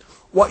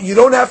 What, you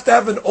don't have to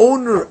have an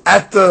owner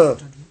at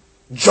the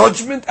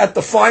judgment, at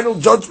the final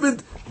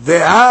judgment?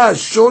 Ve'ah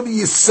shor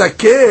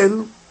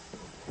yisakel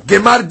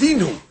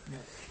gemardinu.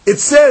 It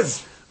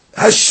says,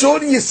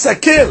 hashor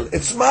yisakel.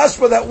 It's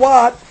mashma that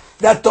what?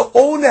 That the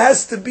owner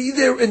has to be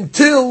there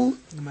until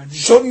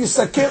shor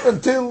yisakel,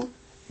 until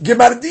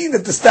gemardin,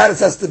 that the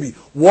status has to be.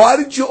 Why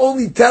did you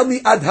only tell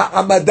me ad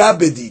ha'amada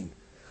bedin?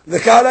 The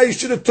Kara, you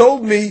should have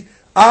told me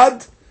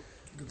ad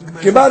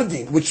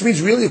gemardin, which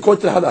means really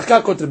according to the halakha,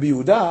 according to Rabbi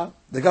Yehuda,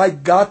 the guy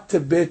got to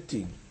Bet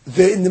Din.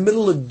 They're in the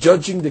middle of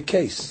judging the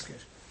case.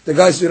 The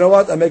guy said, you know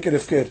what, I make it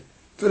ifkir.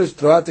 Finish,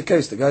 throw out the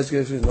case. The guy's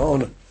going to say, no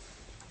owner.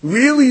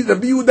 Really, the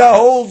Yehuda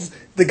holds,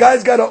 the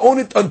guy's got to own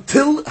it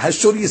until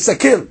Hashur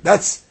Yisakil.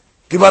 That's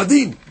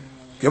Gimardin.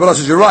 Gemara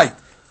says, you're right.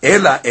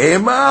 Ela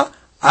ema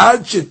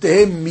ad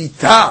shetehem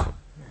mita.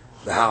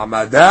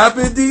 V'ha'amada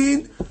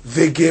bedin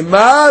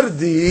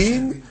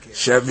v'gemardin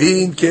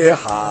shavin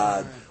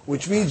ke'ehad.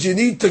 Which means you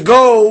need to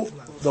go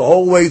the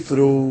whole way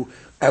through.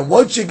 And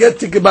once you get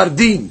to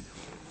Gemardin,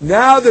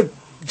 now the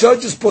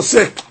judge is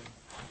posek.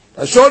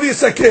 Ashori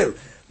Yisakil.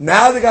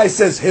 Now the guy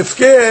says,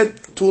 Hefker,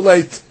 too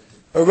late.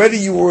 Already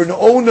you were an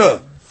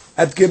owner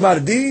at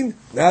Gemardin.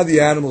 Now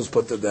the animal's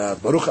put to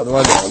death. Baruch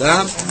Adonai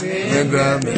Le'olam.